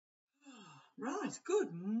Right,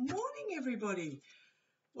 good morning everybody.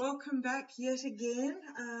 Welcome back yet again.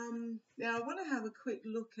 Now I want to have a quick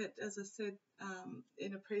look at, as I said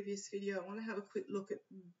in a previous video, I want to have a quick look at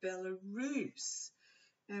Belarus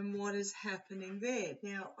and what is happening there.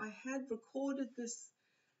 Now I had recorded this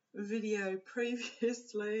video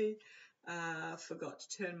previously, forgot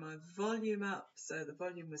to turn my volume up, so the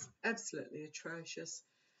volume was absolutely atrocious.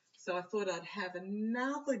 So I thought I'd have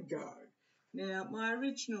another go. Now, my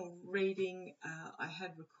original reading I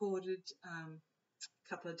had recorded a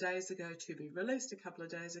couple of days ago to be released a couple of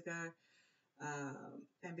days ago,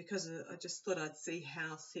 and because I just thought I'd see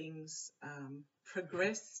how things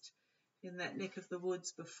progressed in that neck of the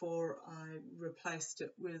woods before I replaced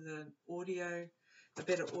it with a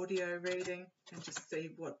better audio reading, and just see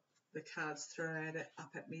what the cards throw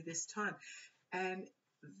up at me this time. And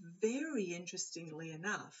very interestingly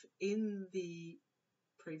enough, in the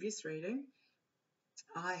previous reading,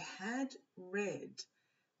 I had read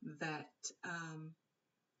that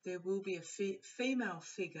there will be a female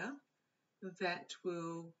figure that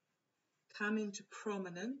will come into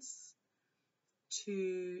prominence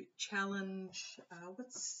to challenge,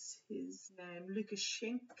 what's his name,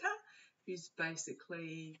 Lukashenka, who's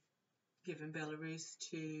basically given Belarus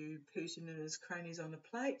to Putin and his cronies on a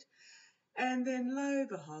plate. And then, lo and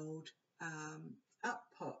behold, up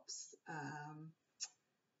pops,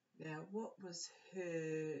 now what was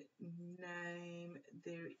her name?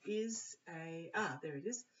 There it is.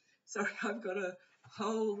 Sorry, I've got a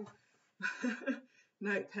whole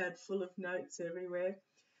notepad full of notes everywhere.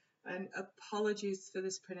 And apologies for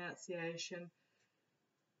this pronunciation.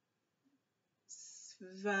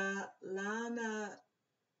 Sviatlana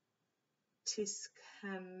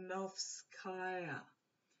Tsikhanouskaya.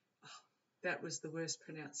 That was the worst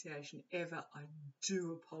pronunciation ever. I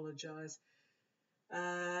do apologise.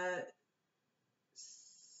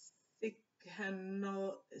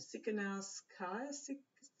 Tsikhanouskaya.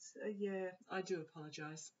 Yeah, I do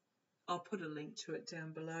apologise. I'll put a link to it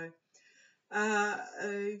down below.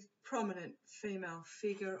 A prominent female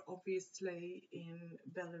figure, obviously, in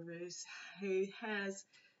Belarus, who has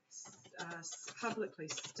publicly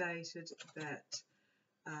stated that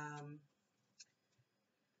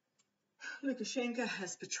Lukashenka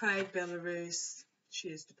has betrayed Belarus. She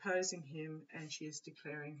is deposing him and she is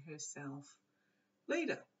declaring herself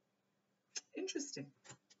leader. Interesting.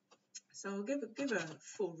 So I'll give a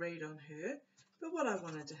full read on her. But what I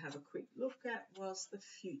wanted to have a quick look at was the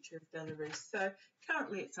future of Belarus. So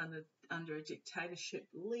currently it's under a dictatorship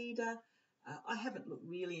leader. I haven't looked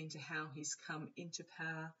really into how he's come into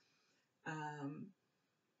power.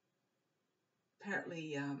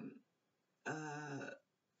 Apparently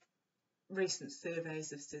recent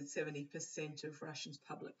surveys have said 70% of Russians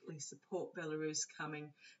publicly support Belarus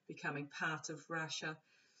becoming part of Russia.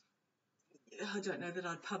 I don't know that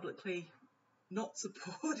I'd publicly not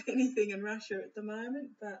support anything in Russia at the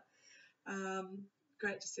moment, but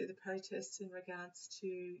great to see the protests in regards to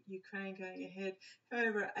Ukraine going ahead.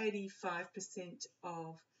 However, 85%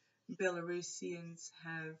 of Belarusians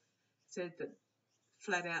have said that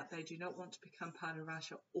flat out they do not want to become part of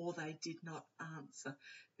Russia, or they did not answer.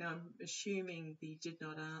 Now, I'm assuming the did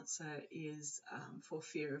not answer is for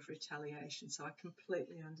fear of retaliation, so I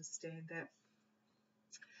completely understand that.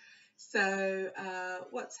 So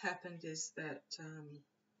what's happened is that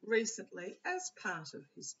recently, as part of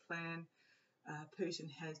his plan, Putin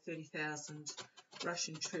had 30,000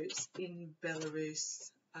 Russian troops in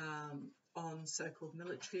Belarus on so-called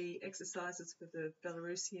military exercises for the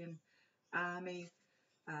Belarusian army.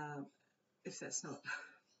 If that's not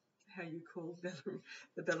how you call the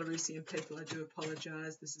Belarusian people, I do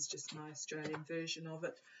apologise. This is just my Australian version of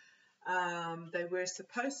it. They were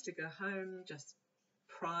supposed to go home just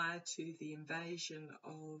prior to the invasion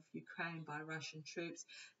of Ukraine by Russian troops,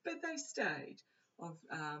 but they stayed.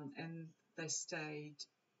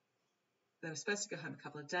 They were supposed to go home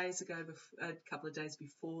a couple of days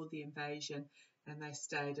before the invasion, and they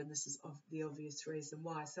stayed, and this is the obvious reason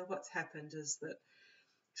why. So what's happened is that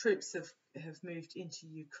troops have moved into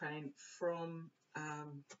Ukraine from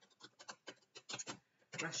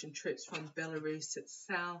Russian troops from Belarus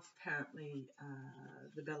itself. Apparently,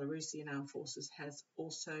 the Belarusian armed forces has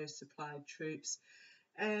also supplied troops,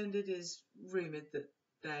 and it is rumoured that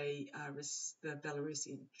the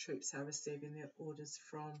Belarusian troops are receiving their orders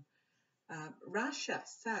from Russia.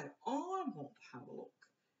 So I want to have a look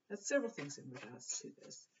at several things in regards to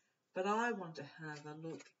this, but I want to have a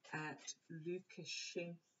look at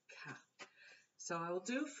Lukashenka. So I will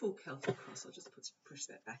do a full Celtic cross. I'll just push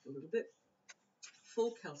that back a little bit.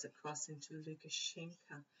 Full Celtic cross into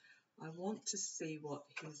Lukashenka I want to see what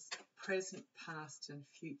his present, past and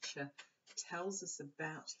future tells us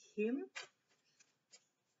about him.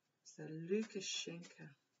 So Lukashenka,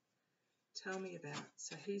 tell me about.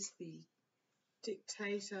 So he's the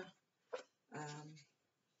dictator.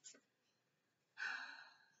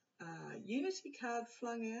 Unity card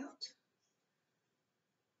flung out.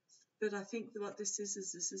 But I think what this is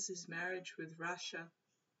his marriage with Russia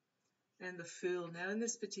and the Fool. Now in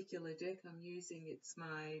this particular deck I'm using, it's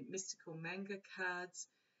my mystical manga cards.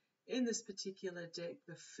 In this particular deck,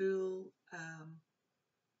 the Fool,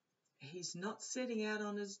 he's not setting out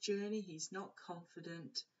on his journey. He's not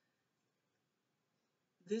confident.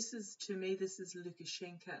 This is, to me, this is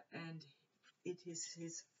Lukashenka, and it is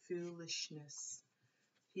his foolishness.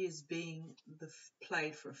 He is being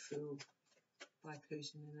played for a fool by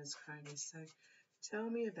Putin and his cronies. So tell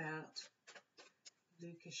me about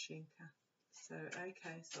Lukashenka. So,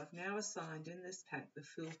 okay, so I've now assigned in this pack the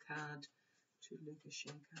Fool card to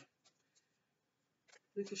Lukashenka.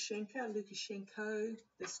 Lukashenka, Lukashenko,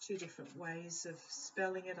 there's two different ways of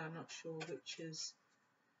spelling it. I'm not sure which is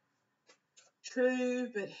true,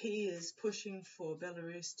 but he is pushing for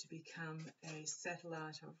Belarus to become a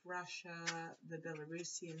satellite of Russia. The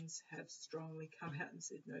Belarusians have strongly come out and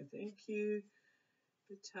said no thank you.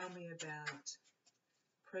 But tell me about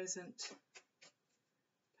present,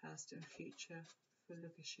 past and future for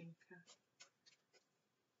Lukashenka.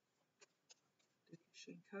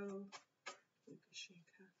 Lukashenko,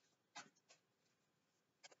 Lukashenka.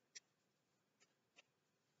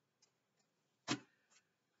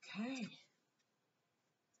 Okay.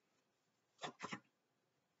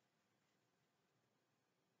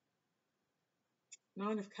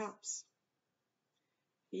 Nine of Cups.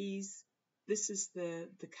 This is the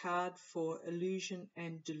card for illusion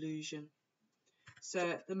and delusion. So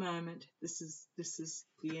at the moment, this is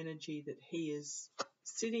the energy that he is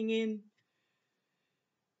sitting in,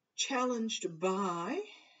 challenged by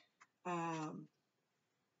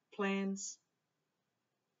plans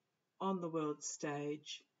on the world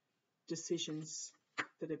stage, decisions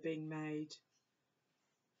that are being made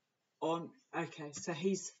on. Okay, so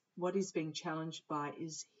what he's being challenged by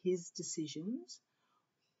is his decisions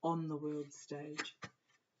on the world stage.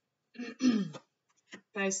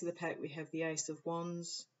 Base of the pack, we have the Ace of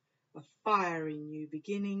Wands, a fiery new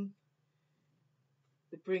beginning,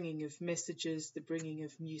 the bringing of messages, the bringing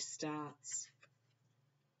of new starts.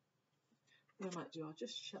 What I might do, I'll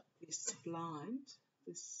just shut this blind,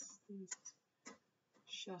 these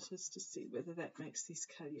shutters, to see whether that makes these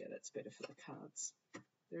cards. Yeah, that's better for the cards.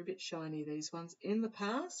 They're a bit shiny, these ones. In the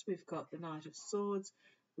past, we've got the Knight of Swords,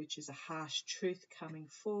 which is a harsh truth coming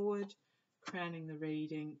forward. Crowning the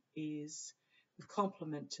reading is the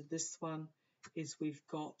complement to this one is we've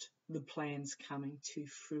got the plans coming to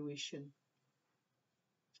fruition.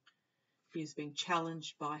 He is being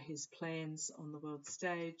challenged by his plans on the world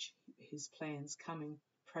stage, his plans coming,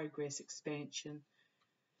 progress, expansion.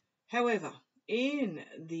 However, in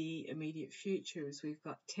the immediate future, as we've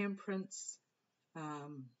got Temperance,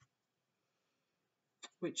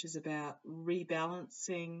 which is about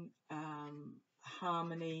rebalancing,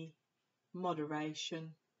 harmony,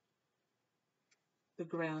 moderation, the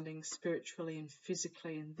grounding spiritually and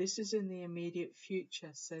physically, and this is in the immediate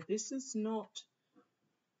future. So this is not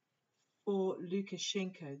for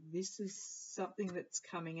Lukashenko. This is something that's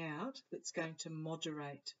coming out that's going to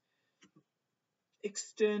moderate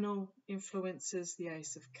external influences, the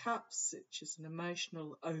Ace of Cups, which is an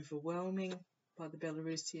emotional overwhelming by the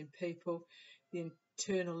Belarusian people. The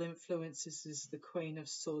internal influences is the Queen of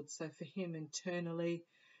Swords. So for him internally,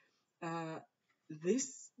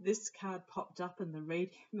 this card popped up in the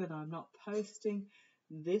reading that I'm not posting.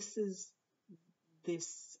 This is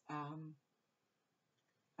this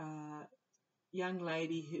young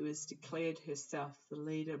lady who has declared herself the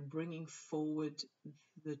leader, bringing forward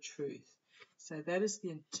the truth. So that is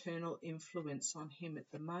the internal influence on him at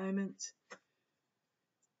the moment.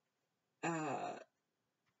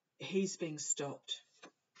 He's being stopped.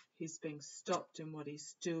 He's being stopped in what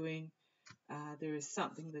he's doing. There is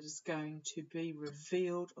something that is going to be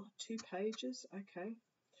revealed. Oh, 2 pages, okay.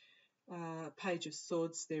 Page of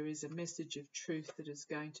Swords, there is a message of truth that is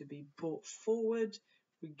going to be brought forward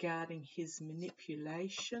regarding his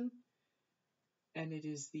manipulation, and it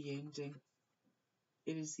is the ending.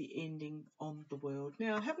 It is the ending on the world.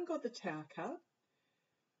 Now, I haven't got the Tower card.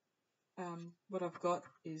 What I've got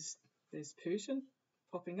is there's Putin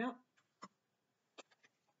popping up.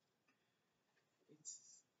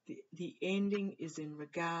 The ending is in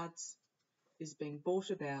regards, is being brought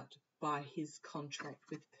about by his contract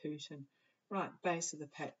with Putin. Right, base of the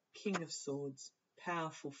pack, King of Swords,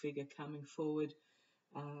 powerful figure coming forward.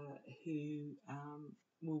 who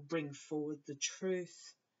will bring forward the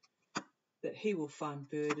truth that he will find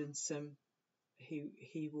burdensome.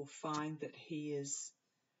 He will find that he is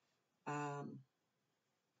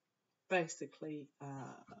basically,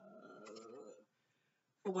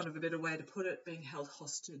 for want of a better way to put it, being held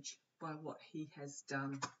hostage by what he has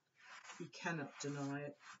done. He cannot deny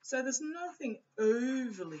it. So there's nothing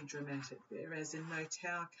overly dramatic there, as in no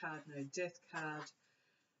Tower card, no Death card.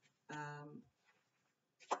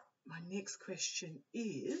 My next question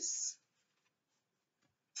is,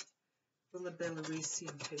 will the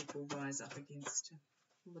Belarusian people rise up against him?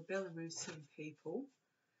 Will the Belarusian people...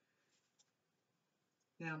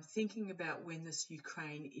 Now I'm thinking about when this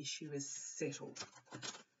Ukraine issue is settled.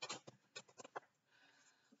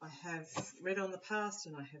 I have read on the past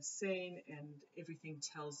and I have seen, and everything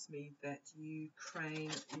tells me that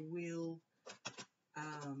Ukraine will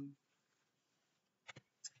come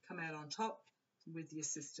out on top with the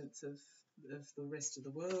assistance of the rest of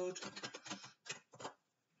the world.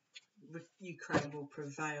 Ukraine will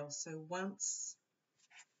prevail. So once,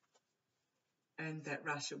 and that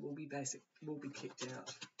Russia will be kicked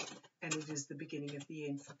out, and it is the beginning of the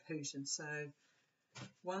end for Putin. So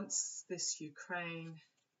once this Ukraine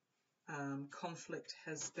conflict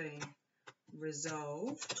has been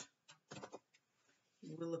resolved,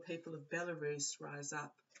 will the people of Belarus rise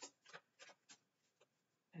up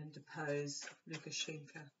and depose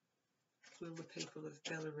Lukashenka? Will the people of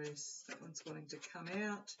Belarus, that one's wanting to come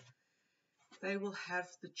out, they will have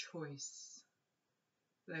the choice.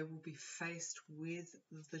 They will be faced with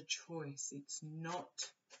the choice. It's not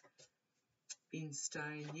in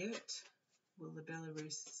stone yet. Will the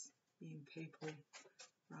Belarusian people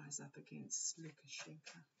rise up against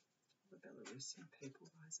Lukashenka? Will the Belarusian people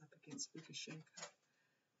rise up against Lukashenka?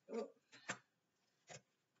 Oh.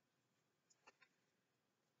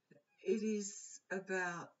 It is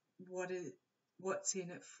about what's in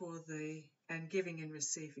it for the, and giving and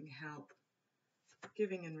receiving help.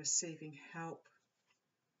 Giving and receiving help,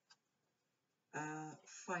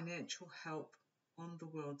 financial help on the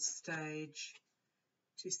world stage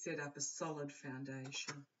to set up a solid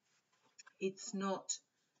foundation. It's not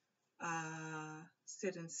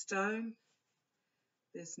set in stone.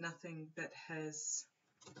 There's nothing that has,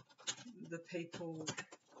 the people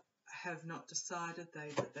have not decided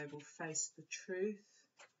that they will face the truth.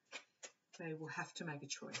 They will have to make a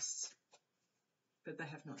choice, but they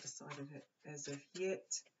have not decided it as of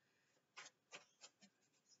yet.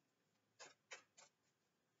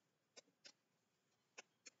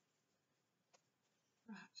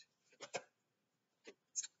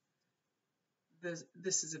 Right.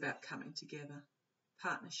 This is about coming together,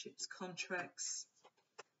 partnerships, contracts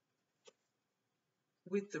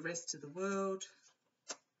with the rest of the world.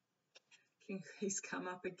 He's come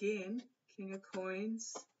up again, King of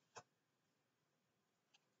Coins,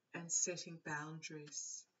 and setting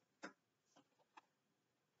boundaries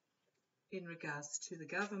in regards to the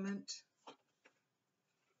government.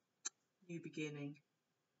 New beginning,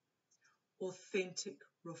 authentic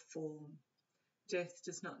reform. Death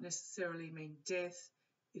does not necessarily mean death.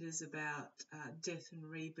 It is about death and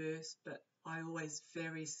rebirth, but I always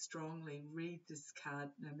very strongly read this card,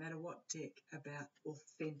 no matter what deck, about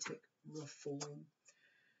authentic reform.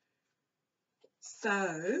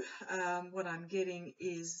 So what I'm getting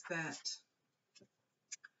is that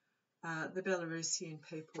the Belarusian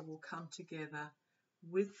people will come together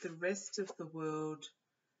with the rest of the world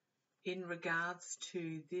in regards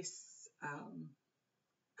to this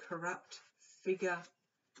corrupt figure.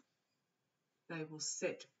 They will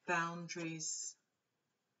set boundaries.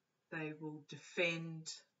 They will defend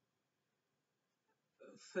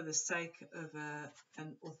for the sake of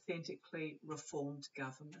an authentically reformed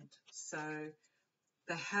government. So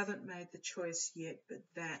they haven't made the choice yet, but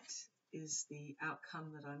that is the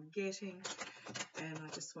outcome that I'm getting. And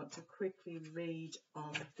I just want to quickly read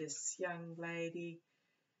on this young lady.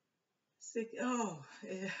 Oh,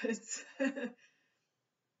 it's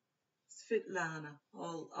Sviatlana.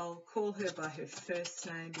 I'll call her by her first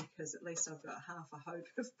name because at least I've got half a hope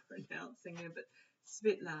of pronouncing her. But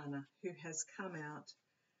Sviatlana, who has come out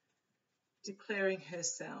declaring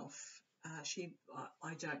herself.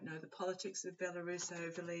 I don't know the politics of Belarus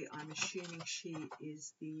overly. I'm assuming she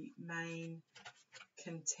is the main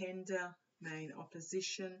contender, main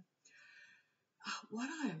opposition. What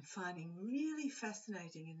I am finding really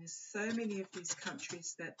fascinating, and there's so many of these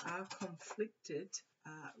countries that are conflicted,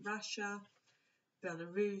 Russia,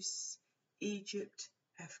 Belarus, Egypt,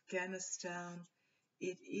 Afghanistan.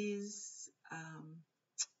 It is,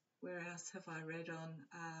 where else have I read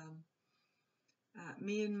on?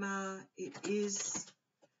 Myanmar. It is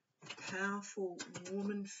powerful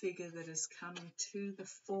woman figure that is coming to the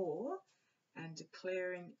fore and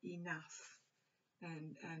declaring enough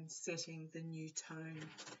and setting the new tone.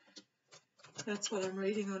 That's what I'm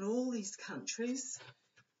reading on all these countries,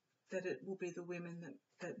 that it will be the women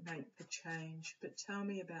that make the change. But tell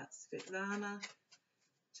me about Sviatlana.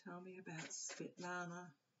 Tell me about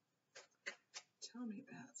Sviatlana. Tell me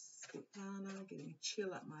about Sviatlana. Getting a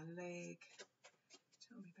chill up my leg.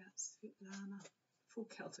 Tell me about Sviatlana. Full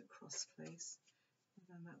Celtic cross, please. And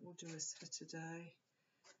then that will do us for today.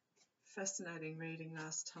 Fascinating reading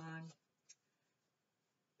last time.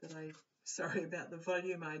 But sorry about the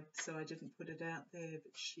volume, so I didn't put it out there,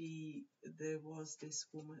 but there was this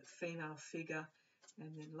woman, female figure,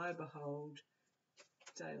 and then lo behold,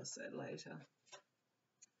 a day or so later,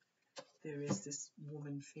 there is this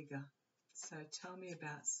woman figure. So tell me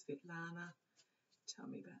about Sviatlana. Tell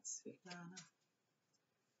me about Sviatlana.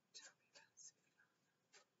 Tell me about Sviatlana.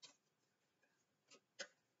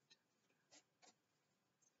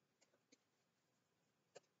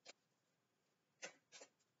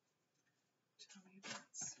 Tell me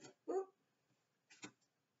about Sviatlana.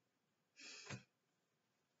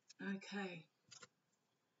 Okay.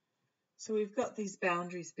 So we've got these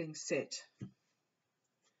boundaries being set.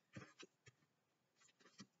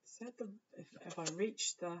 If I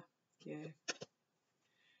reach the, yeah.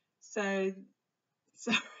 So,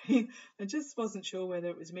 sorry, I just wasn't sure whether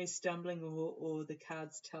it was me stumbling or the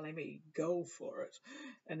cards telling me go for it.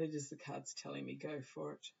 And it is the cards telling me go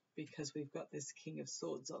for it, because we've got this King of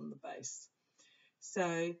Swords on the base.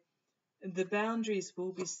 So the boundaries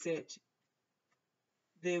will be set.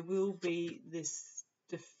 There will be this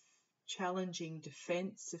challenging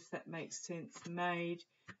defense, if that makes sense, made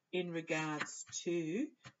in regards to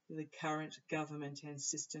the current government and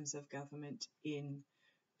systems of government in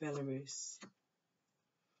Belarus.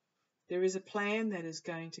 There is a plan that is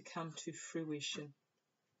going to come to fruition.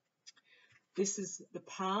 This is the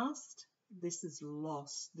past. This is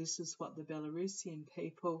loss. This is what the Belarusian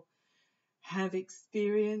people have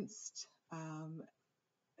experienced,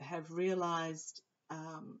 have realized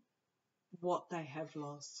what they have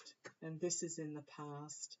lost, and this is in the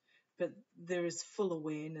past, but there is full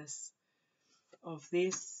awareness of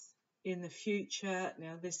this in the future.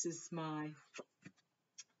 Now, this is my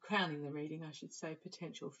crowning the reading, I should say,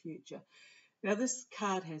 potential future. Now, this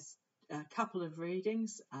card has a couple of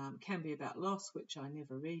readings, can be about loss, which I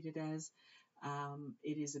never read it as.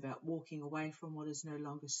 It is about walking away from what is no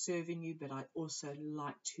longer serving you, but I also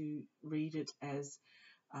like to read it as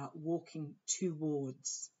walking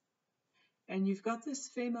towards. And you've got this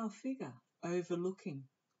female figure overlooking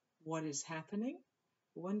what is happening.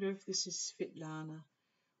 I wonder if this is Sviatlana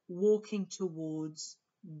walking towards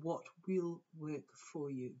what will work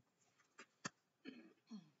for you.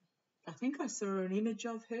 I think I saw an image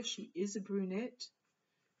of her. She is a brunette,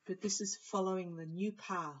 but this is following the new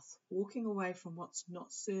path, walking away from what's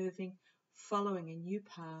not serving, following a new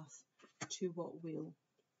path to what will.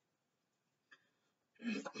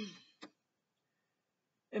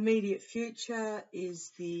 Immediate future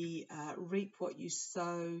is the reap what you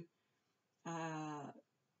sow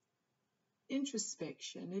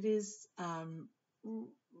introspection. It is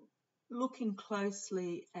looking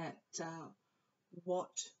closely at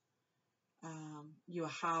what you are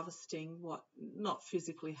harvesting, what, not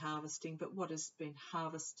physically harvesting, but what has been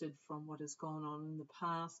harvested from what has gone on in the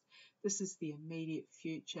past. This is the immediate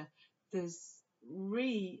future. There's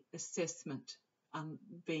reassessment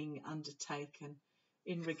being undertaken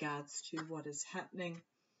in regards to what is happening.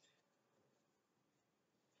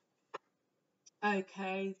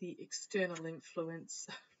 Okay, the external influence.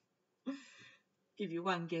 Give you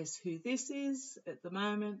one guess who this is at the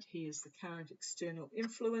moment. He is the current external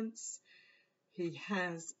influence. He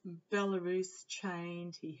has Belarus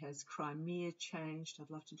chained. He has Crimea changed. I'd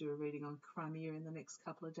love to do a reading on Crimea in the next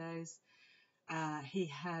couple of days. He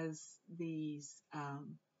has these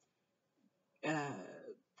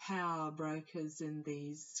power brokers in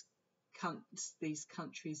these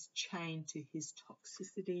countries chained to his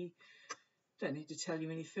toxicity. Don't need to tell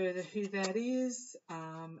you any further who that is.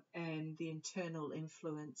 And the internal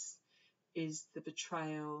influence is the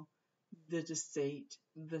betrayal, the deceit,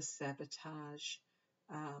 the sabotage.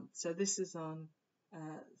 So this is on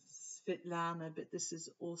Sviatlana, but this is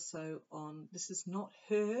also on, this is not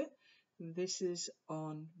her, this is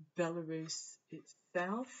on Belarus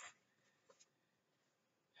itself.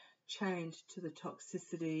 Chained to the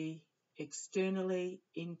toxicity externally,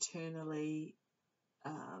 internally,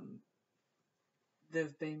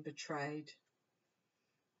 they've been betrayed.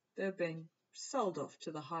 They've been sold off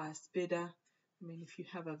to the highest bidder. I mean, if you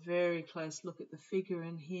have a very close look at the figure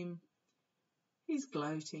in him, He's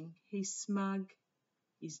gloating, he's smug,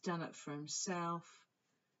 he's done it for himself.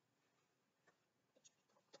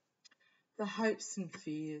 The hopes and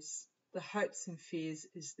fears. The hopes and fears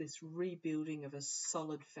is this rebuilding of a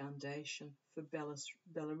solid foundation for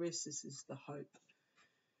Belarus. This is the hope.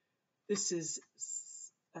 This is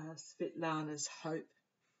Sviatlana's hope,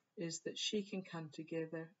 is that she can come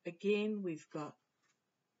together. Again, we've got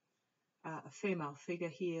a female figure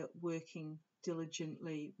here working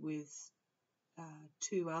diligently with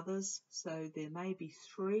two others. So there may be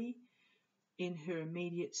three in her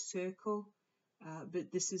immediate circle,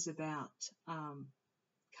 but this is about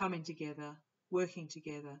coming together, working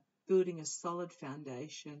together, building a solid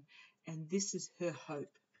foundation, and this is her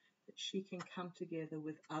hope, that she can come together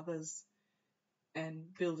with others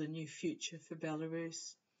and build a new future for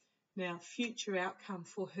Belarus. Now, future outcome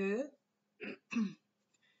for her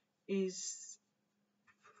is,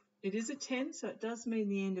 it is a 10, so it does mean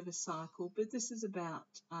the end of a cycle, but this is about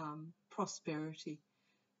prosperity.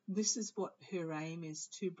 This is what her aim is,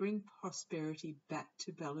 to bring prosperity back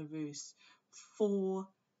to Belarus for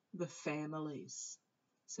the families.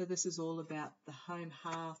 So this is all about the home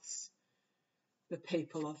hearths, the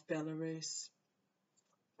people of Belarus.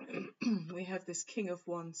 We have this King of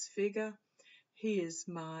Wands figure. He is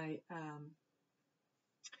my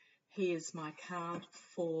card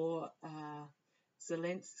for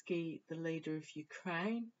Zelensky, the leader of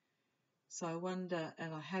Ukraine. So I wonder,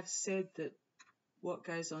 and I have said that what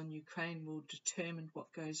goes on in Ukraine will determine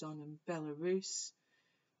what goes on in Belarus.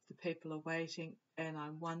 The people are waiting, and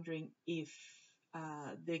I'm wondering if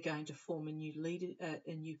they're going to form a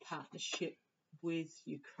new partnership with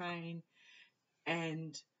Ukraine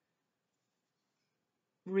and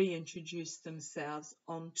reintroduce themselves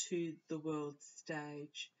onto the world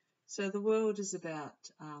stage. So the world is about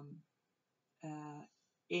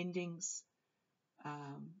endings.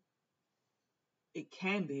 It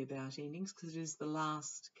can be about endings because it is the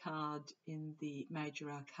last card in the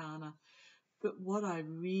major arcana. But what I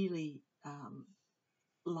really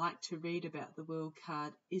like to read about the world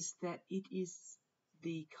card is that it is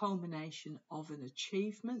the culmination of an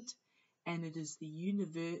achievement, and it is the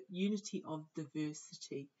unity of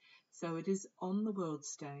diversity. So it is on the world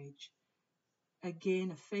stage.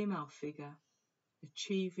 Again, a female figure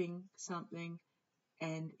achieving something,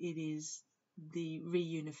 and it is the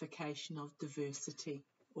reunification of diversity,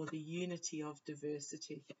 or the unity of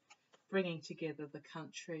diversity, bringing together the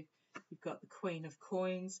country. You've got the Queen of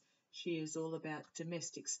Coins. She is all about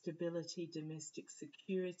domestic stability, domestic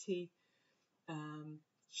security.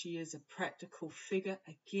 She is a practical figure.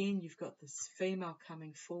 Again, you've got this female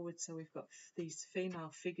coming forward. So we've got these female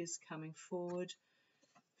figures coming forward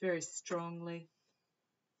very strongly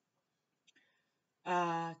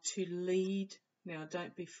to lead. Now,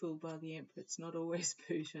 don't be fooled by the Emperor. It's not always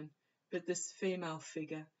Putin. But this female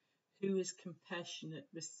figure who is compassionate,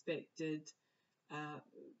 respected,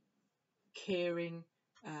 caring,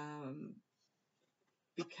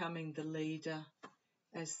 becoming the leader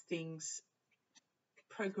as things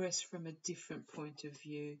progress from a different point of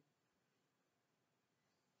view.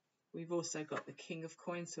 We've also got the King of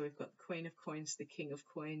Coins, so we've got the Queen of Coins, the King of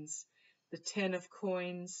Coins, the 10 of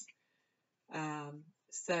Coins.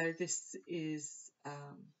 So this is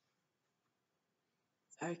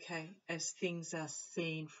okay, as things are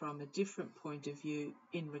seen from a different point of view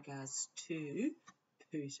in regards to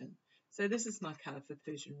Putin. So this is my card for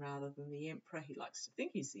Putin rather than the Emperor. He likes to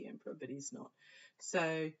think he's the Emperor, but he's not.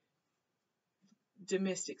 So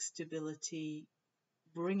domestic stability,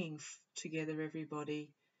 bringing together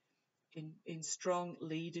everybody in strong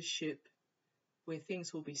leadership, where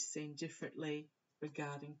things will be seen differently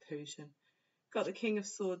regarding Putin. Got the King of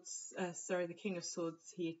Swords, the King of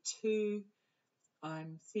Swords here too.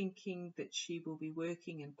 I'm thinking that she will be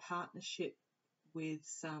working in partnership with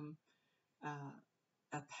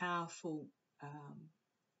a powerful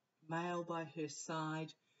male by her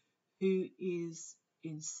side who is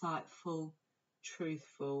insightful,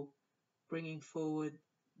 truthful, bringing forward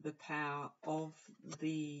the power of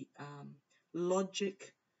the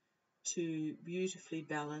logic to beautifully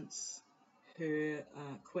balance her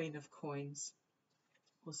Queen of Coins.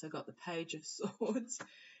 Also got the Page of Swords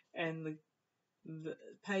and the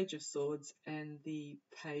Page of Swords and the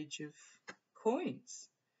Page of Coins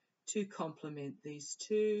to complement these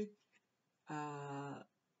two.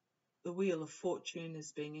 The Wheel of Fortune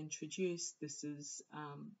is being introduced. This is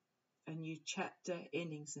a new chapter,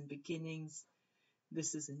 endings and beginnings.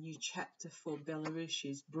 This is a new chapter for Belarus.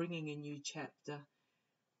 She's bringing a new chapter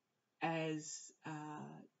as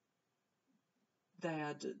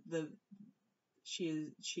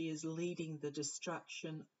she is leading the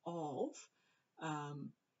destruction of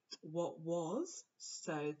what was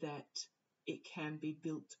so that it can be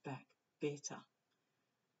built back better.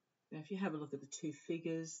 Now, if you have a look at the two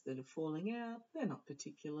figures that are falling out, they're not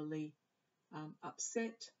particularly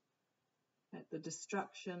upset at the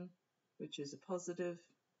destruction, which is a positive.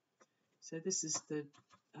 So this is the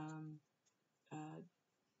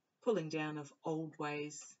pulling down of old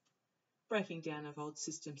ways, breaking down of old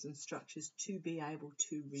systems and structures to be able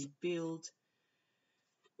to rebuild.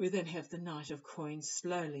 We then have the Knight of Coins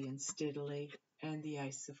slowly and steadily, and the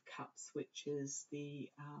Ace of Cups, which is the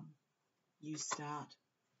you start.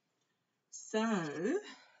 So,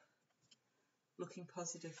 looking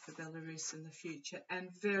positive for Belarus in the future, and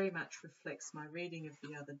very much reflects my reading of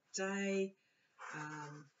the other day.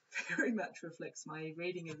 Very much reflects my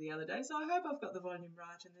reading of the other day. So I hope I've got the volume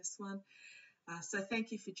right in this one. So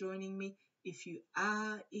thank you for joining me. If you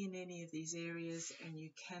are in any of these areas and you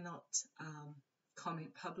cannot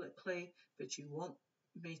comment publicly, but you want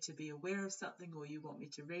me to be aware of something or you want me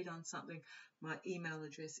to read on something, my email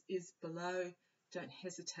address is below. Don't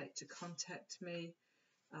hesitate to contact me.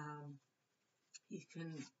 You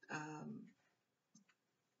can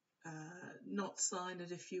not sign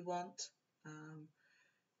it if you want.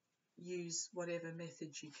 Use whatever method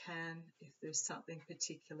you can if there's something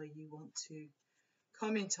particular you want to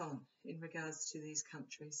comment on in regards to these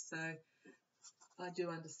countries. So I do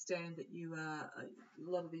understand that a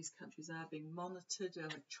lot of these countries are being monitored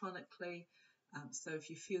electronically. So if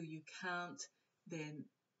you feel you can't, then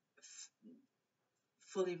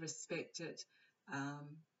fully respect it.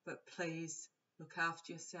 But please look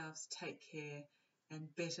after yourselves, take care,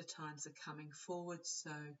 and better times are coming forward.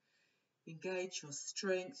 So engage your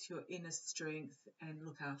strength, your inner strength, and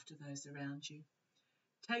look after those around you.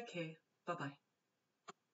 Take care. Bye-bye.